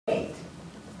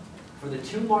for the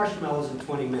 2 marshmallows in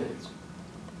 20 minutes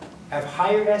have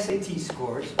higher SAT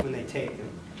scores when they take them,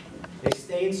 they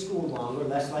stay in school longer,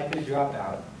 less likely to drop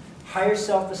out, higher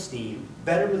self-esteem,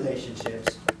 better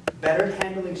relationships, better at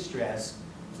handling stress,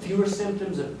 fewer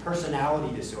symptoms of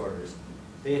personality disorders,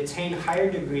 they attain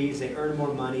higher degrees, they earn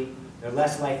more money, they're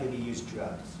less likely to use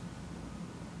drugs.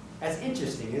 That's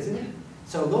interesting, isn't it?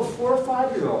 So a little 4 or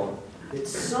 5-year-old that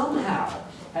somehow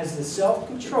has the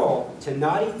self-control to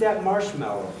not eat that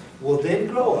marshmallow will then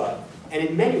grow up and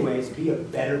in many ways be a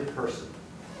better person.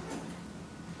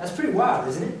 That's pretty wild,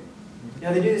 isn't it?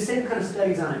 Now they do the same kind of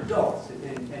studies on adults,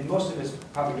 and most of us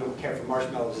probably don't care for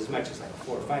marshmallows as much as like a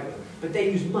 4 or 5-year-old, but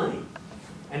they use money.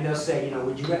 And they'll say, you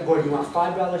know, do you want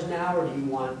 $5 now or do you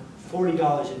want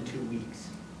 $40 in 2 weeks?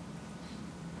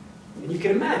 And you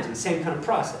can imagine, same kind of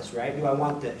process, right? Do I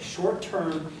want the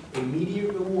short-term,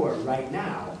 immediate reward right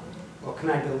now, or can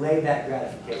I delay that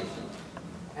gratification?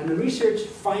 And the research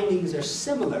findings are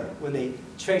similar when they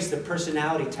trace the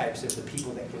personality types of the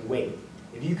people that can wait.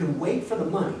 If you can wait for the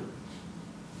money,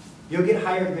 you'll get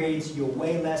higher grades, you'll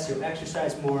weigh less, you'll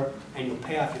exercise more, and you'll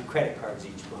pay off your credit cards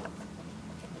each month.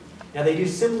 Now they do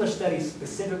similar studies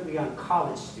specifically on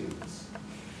college students.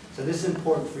 So this is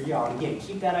important for y'all. And again,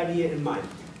 keep that idea in mind.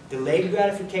 Delayed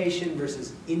gratification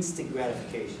versus instant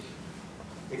gratification.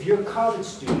 If you're a college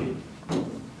student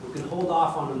who can hold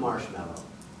off on the marshmallow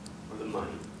or the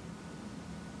money,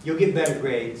 you'll get better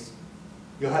grades,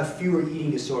 you'll have fewer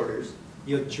eating disorders,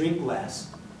 you'll drink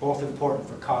less, both important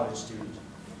for college students.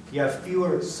 You have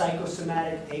fewer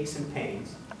psychosomatic aches and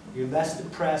pains. You're less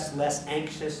depressed, less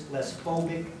anxious, less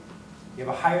phobic. You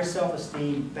have a higher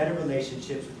self-esteem, better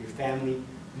relationships with your family,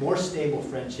 more stable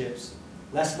friendships,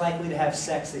 less likely to have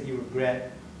sex that you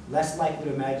regret, less likely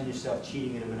to imagine yourself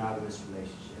cheating in a monogamous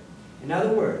relationship. In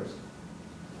other words,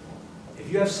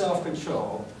 if you have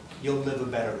self-control, you'll live a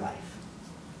better life.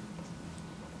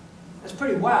 That's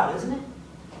pretty wild, isn't it?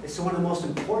 It's one of the most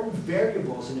important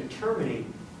variables in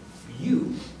determining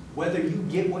you, whether you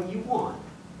get what you want,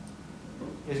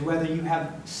 is whether you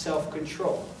have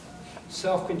self-control.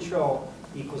 Self-control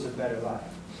equals a better life.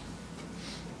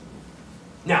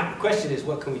 Now, the question is,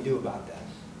 what can we do about that?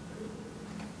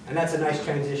 And that's a nice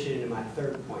transition into my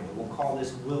third point, and we'll call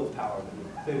this willpower, but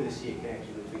you clearly see a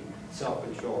connection between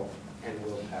self-control and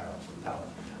willpower.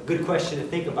 A good question to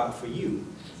think about for you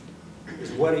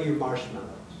is, what are your marshmallows?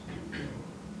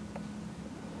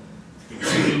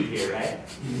 It's deep here, right?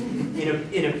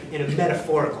 In a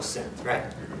metaphorical sense, right?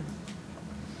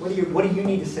 What do you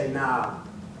need to say, nah,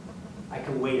 I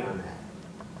can wait on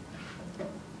that?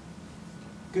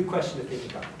 Good question to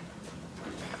think about.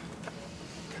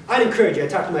 I'd encourage you, I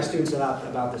talk to my students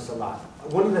about this a lot.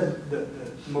 One of the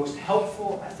most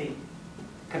helpful, I think,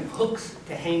 kind of hooks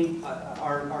to hang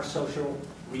our social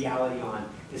reality on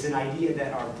is an idea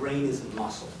that our brain is a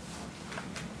muscle.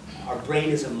 Our brain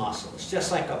is a muscle. It's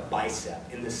just like a bicep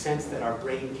in the sense that our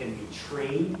brain can be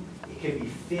trained, it can be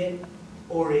fit,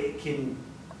 or it can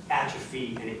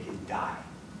atrophy and it can die.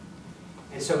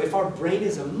 And so if our brain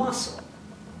is a muscle,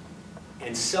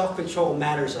 and self-control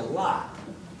matters a lot,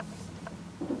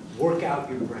 work out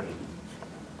your brain.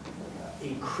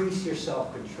 Increase your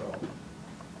self-control.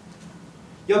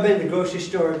 Y'all been in the grocery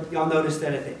store, y'all notice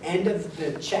that at the end of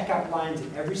the checkout lines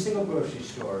in every single grocery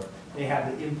store, they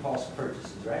have the impulse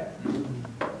purchases, right?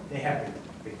 They have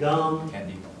the gum,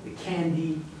 the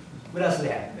candy. What else do they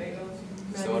have?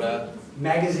 Soda.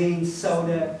 Magazines,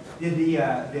 soda.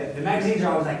 The magazines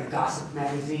are always like the gossip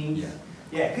magazines. Yeah.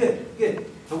 Yeah, good.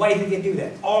 So why do you think they do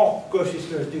that? All grocery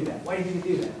stores do that. Why do you think they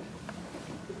do that?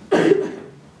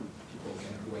 People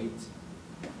can wait.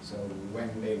 So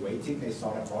when they waiting, they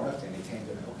saw the product and they tend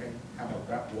to, okay, how about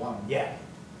grab one? Yeah.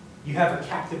 You have a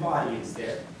captive audience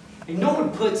there. And no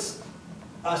one puts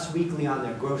Us Weekly on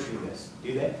their grocery list,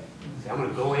 do they? Say, I'm going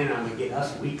to go in and I'm going to get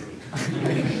Us Weekly.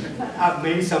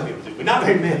 Maybe some people do, but not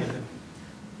very many.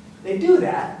 They do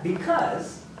that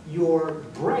because your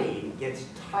brain gets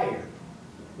tired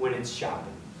when it's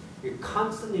shopping. You're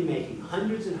constantly making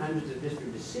hundreds and hundreds of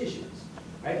different decisions,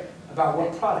 right, about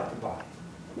what product to buy.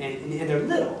 And they're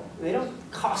little. They don't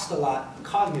cost a lot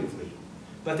cognitively,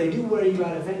 but they do wear you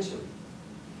out eventually.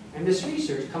 And this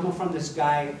research, coming from this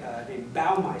guy named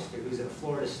Baumeister, who's at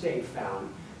Florida State,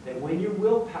 found that when your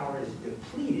willpower is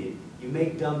depleted, you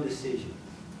make dumb decisions.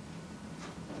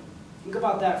 Think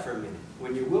about that for a minute.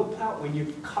 When you're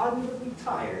cognitively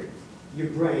tired, your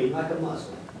brain, like a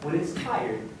muscle, when it's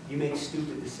tired, you make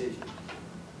stupid decisions.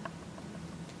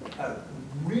 A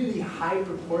really high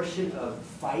proportion of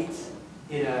fights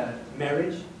in a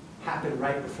marriage happen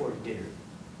right before dinner.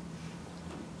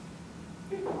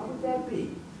 Why would that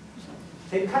be?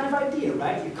 Same kind of idea,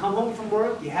 right? You come home from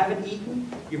work, you haven't eaten,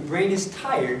 your brain is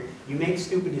tired, you make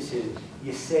stupid decisions,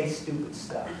 you say stupid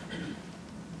stuff.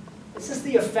 This is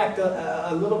the effect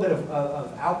of a little bit of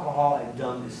alcohol and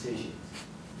dumb decisions.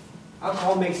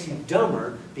 Alcohol makes you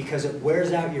dumber because it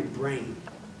wears out your brain.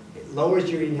 It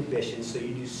lowers your inhibition, so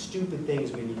you do stupid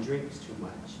things when you drink too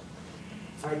much.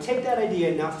 All right, take that idea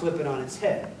and now flip it on its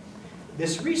head.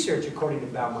 This research, according to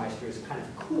Baumeister, is kind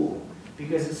of cool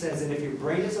because it says that if your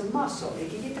brain is a muscle, it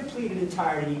can get depleted and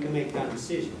tired and you can make dumb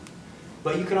decisions.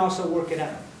 But you can also work it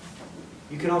out.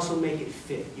 You can also make it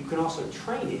fit. You can also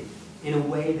train it in a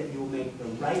way that you'll make the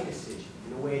right decision,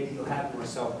 in a way that you'll have more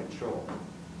self-control.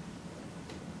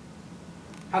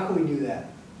 How can we do that?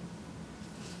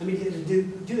 Let me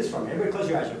do this for me. Everybody close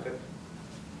your eyes real quick.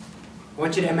 I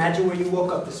want you to imagine where you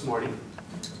woke up this morning.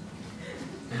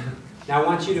 Now I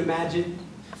want you to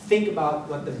think about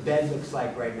what the bed looks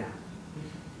like right now.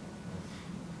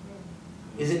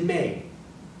 Is it made?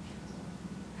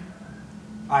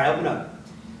 All right, open up.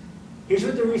 Here's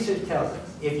what the research tells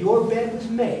us. If your bed was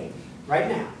made right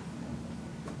now,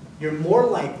 you're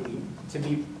likely to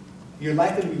be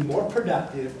more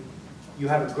productive, you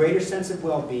have a greater sense of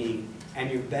well-being,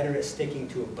 and you're better at sticking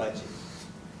to a budget.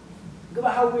 Think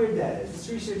about how weird that is. This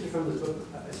research is from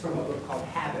a book called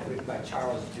Habit, written by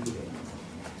Charles Duhigg.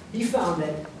 He found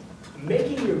that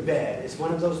making your bed is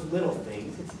one of those little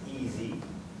things. It's easy.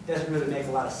 Doesn't really make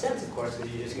a lot of sense, of course,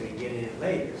 because you're just going to get in it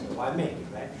later, so why make it,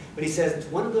 right? But he says it's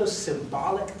one of those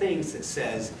symbolic things that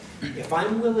says, if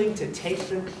I'm willing to take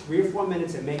the 3 or 4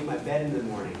 minutes and make my bed in the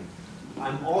morning,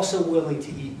 I'm also willing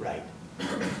to eat right.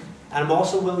 And I'm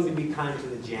also willing to be kind to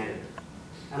the janitor.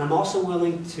 And I'm also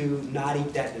willing to not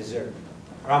eat that dessert.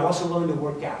 Or I'm also willing to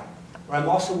work out. Or I'm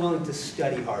also willing to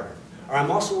study harder. Or I'm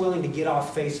also willing to get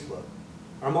off Facebook.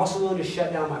 Or I'm also willing to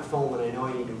shut down my phone when I know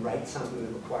I need to write something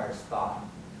that requires thought.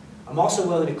 I'm also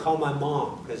willing to call my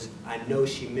mom because I know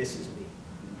she misses me.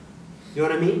 You know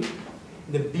what I mean?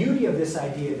 The beauty of this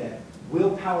idea that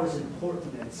willpower is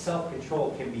important and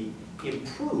self-control can be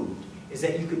improved is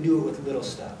that you can do it with little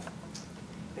stuff.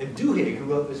 And Duhigg, who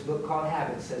wrote this book called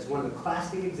Habit, says one of the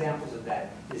classic examples of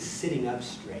that is sitting up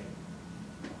straight.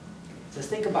 So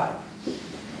think about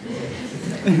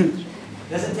it.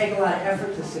 Doesn't take a lot of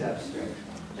effort to sit up straight.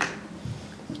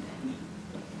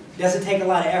 Doesn't take a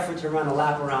lot of effort to run a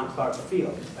lap around Clark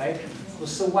Field, right? Well,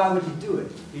 so why would you do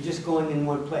it? You're just going in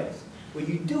one place. Well,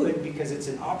 you do it because it's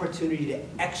an opportunity to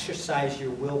exercise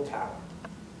your willpower.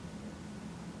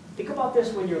 Think about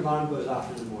this when your alarm goes off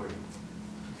in the morning.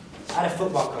 I had a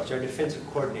football coach, our defensive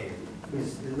coordinator,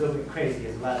 who's a little bit crazy,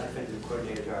 as a lot of defensive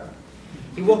coordinators are.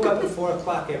 He woke up at 4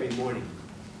 o'clock every morning.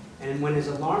 And when his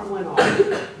alarm went off,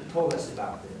 he told us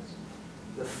about this.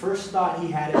 The first thought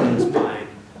he had in his mind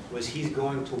was he's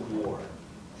going to war.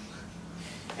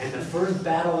 And the first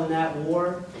battle in that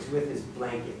war is with his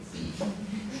blankets.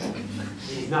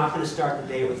 He's not going to start the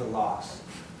day with a loss.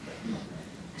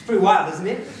 It's pretty wild, isn't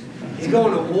it? He's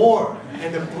going to war,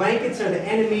 and the blankets are the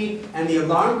enemy, and the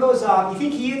alarm goes off. You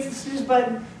think he hits the snooze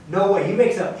button? No way. He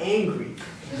wakes up angry.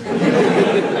 He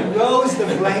knows the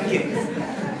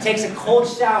blankets. Takes a cold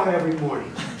shower every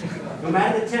morning. No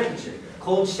matter the temperature,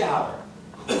 cold shower.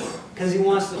 Because he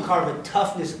wants to carve a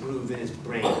toughness groove in his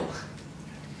brain.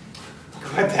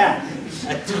 Look at that.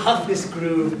 A toughness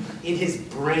groove in his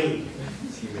brain.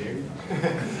 Is he married?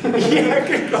 Yeah,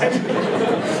 good question.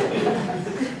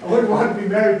 I wouldn't want to be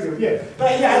married to him, yeah.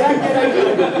 But yeah, I like that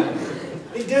idea.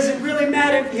 It doesn't really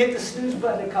matter if you hit the snooze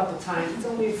button a couple times. It's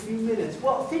only a few minutes.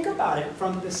 Well, think about it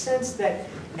from the sense that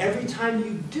every time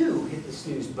you do hit the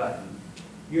snooze button,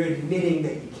 you're admitting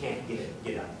that you can't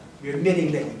get up. You're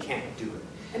admitting that you can't do it.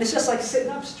 And it's just like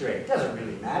sitting up straight. It doesn't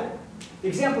really matter. The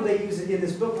example they use in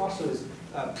this book also is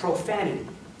profanity.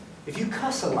 If you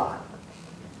cuss a lot,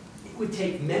 it would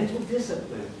take mental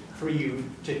discipline for you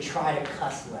to try to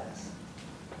cuss less.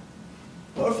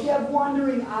 Or if you have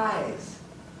wandering eyes,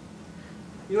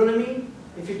 you know what I mean?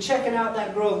 If you're checking out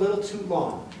that girl a little too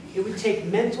long, it would take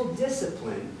mental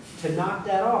discipline to knock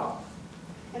that off.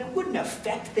 And it wouldn't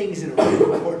affect things in a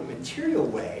really important material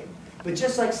way, but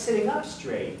just like sitting up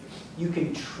straight, you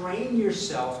can train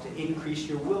yourself to increase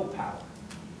your willpower.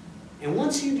 And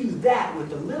once you do that with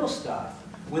the little stuff,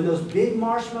 when those big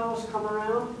marshmallows come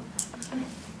around,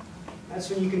 that's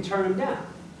when you can turn them down.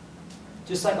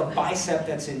 Just like a bicep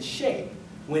that's in shape.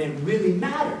 When it really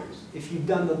matters, if you've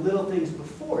done the little things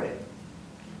before it,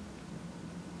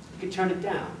 you can turn it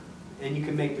down and you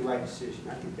can make the right decision.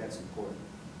 I think that's important.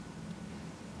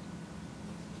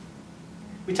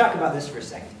 We talk about this for a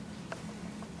second.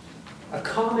 A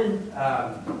common,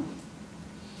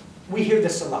 we hear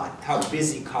this a lot, how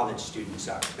busy college students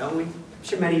are, don't we? I'm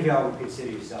sure many of y'all would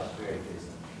consider yourselves very busy.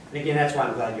 And again, that's why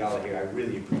I'm glad y'all are here. I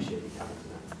really appreciate you coming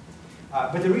tonight.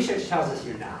 But the research tells us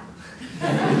you're not.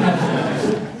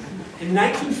 In the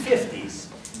 1950s,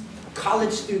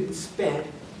 college students spent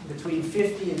between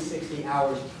 50 and 60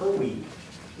 hours per week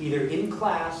either in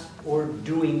class or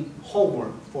doing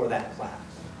homework for that class.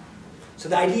 So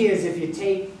the idea is if you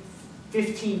take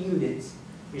 15 units,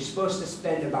 you're supposed to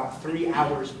spend about 3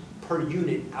 hours per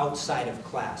unit outside of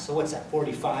class. So what's that,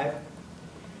 45?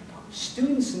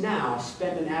 Students now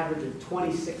spend an average of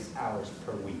 26 hours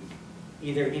per week,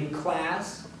 either in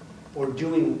class or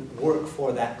doing work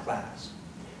for that class.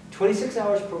 26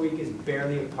 hours per week is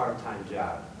barely a part-time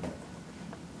job.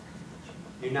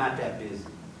 You're not that busy.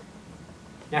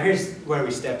 Now here's where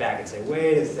we step back and say,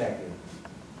 wait a second.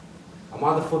 I'm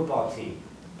on the football team,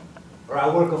 or I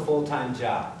work a full-time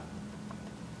job.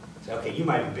 So okay, you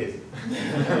might be busy.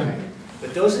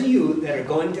 But those of you that are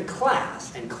going to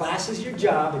class, and class is your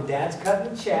job, and dad's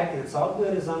cutting a check, and it's all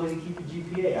good as long as you keep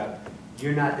your GPA up,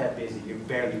 you're not that busy. You're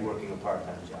barely working a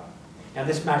part-time job. Now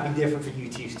this might be different for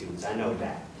UT students, I know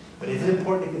that. But it is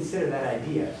important to consider that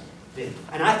idea.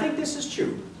 And I think this is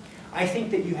true. I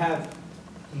think that you have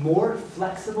more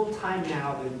flexible time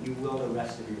now than you will the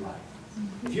rest of your life.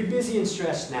 If you're busy and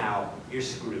stressed now, you're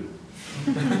screwed.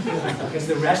 Because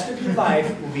the rest of your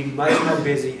life will be much more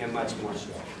busy and much more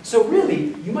stressed. So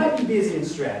really, you might be busy and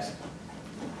stressed,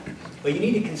 but you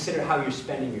need to consider how you're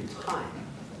spending your time.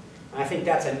 And I think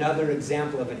that's another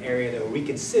example of an area that we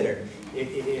consider.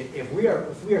 If we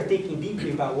are thinking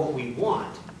deeply about what we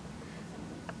want,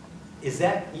 is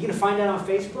that, you going to find that on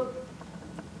Facebook?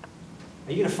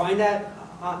 Are you going to find that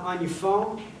on your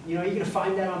phone? You know, are you going to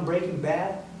find that on Breaking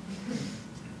Bad?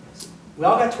 We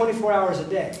all got 24 hours in a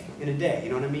day, you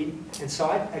know what I mean? And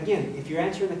so, again, if you're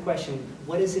answering the question,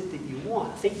 what is it that you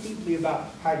want? Think deeply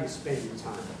about how you spend your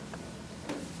time.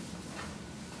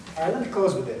 All right, let me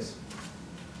close with this.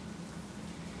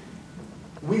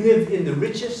 We live in the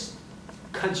richest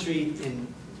country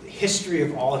in the history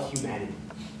of all humanity.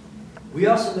 We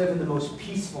also live in the most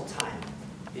peaceful time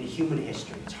in human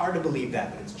history. It's hard to believe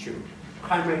that, but it's true.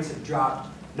 Crime rates have dropped.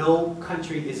 No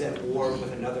country is at war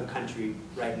with another country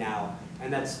right now,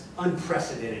 and that's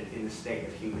unprecedented in the state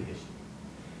of human history.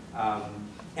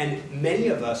 And many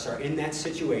of us are in that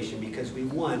situation because we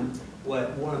won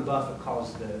what Warren Buffett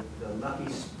calls the lucky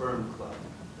sperm club,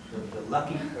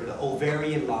 the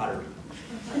ovarian lottery.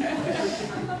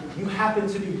 You happen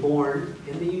to be born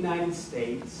in the United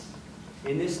States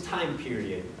in this time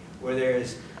period where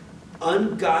there's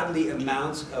ungodly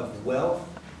amounts of wealth.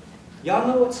 Y'all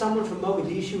know what someone from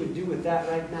Mogadishu would do with that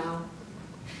right now?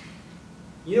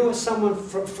 You know what someone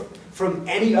from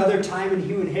any other time in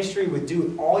human history would do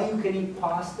with all-you-can-eat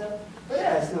pasta? But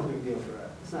yeah, it's no big deal for us.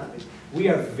 It's not big. We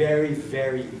are very,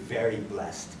 very, very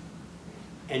blessed.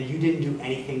 And you didn't do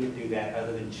anything to do that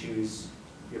other than choose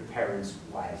your parents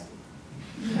wisely.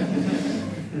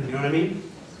 You know what I mean?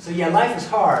 So yeah, life is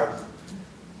hard,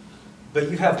 but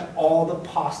you have all the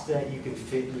pasta you can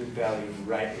fit in your belly,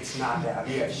 right? It's not that.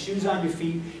 You have shoes on your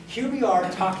feet. Here we are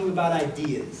talking about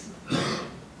ideas.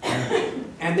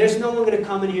 And there's no one going to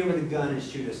come in here with a gun and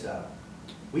shoot us up.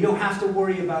 We don't have to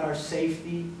worry about our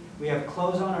safety. We have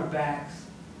clothes on our backs.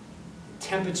 The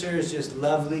temperature is just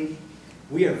lovely.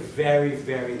 We are very,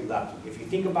 very lucky. If you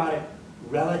think about it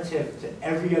relative to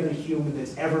every other human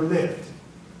that's ever lived,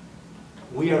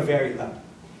 we are very lucky.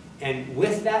 And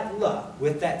with that luck,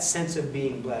 with that sense of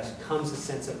being blessed, comes a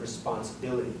sense of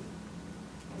responsibility.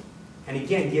 And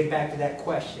again, get back to that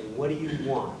question, what do you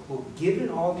want? Well, given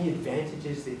all the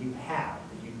advantages that you have,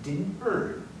 that you didn't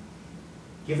earn,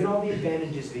 given all the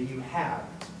advantages that you have,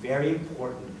 it's very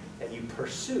important that you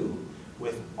pursue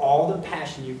with all the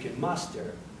passion you can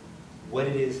muster what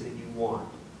it is that you want.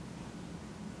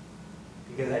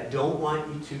 Because I don't want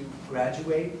you to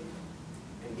graduate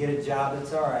and get a job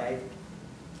that's all right,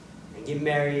 and get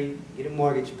married, get a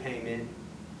mortgage payment,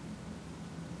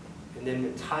 and then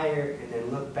retire and then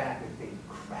look back and think,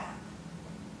 crap,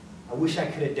 I wish I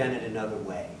could have done it another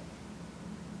way.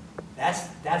 That's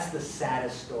the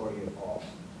saddest story of all.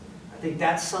 I think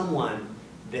that's someone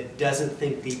that doesn't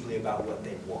think deeply about what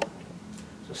they want.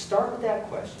 So start with that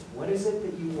question. What is it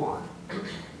that you want?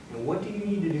 And what do you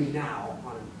need to do now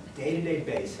on a day-to-day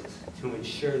basis to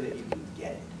ensure that you can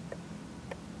get it?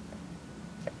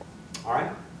 All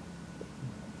right?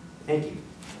 Thank you.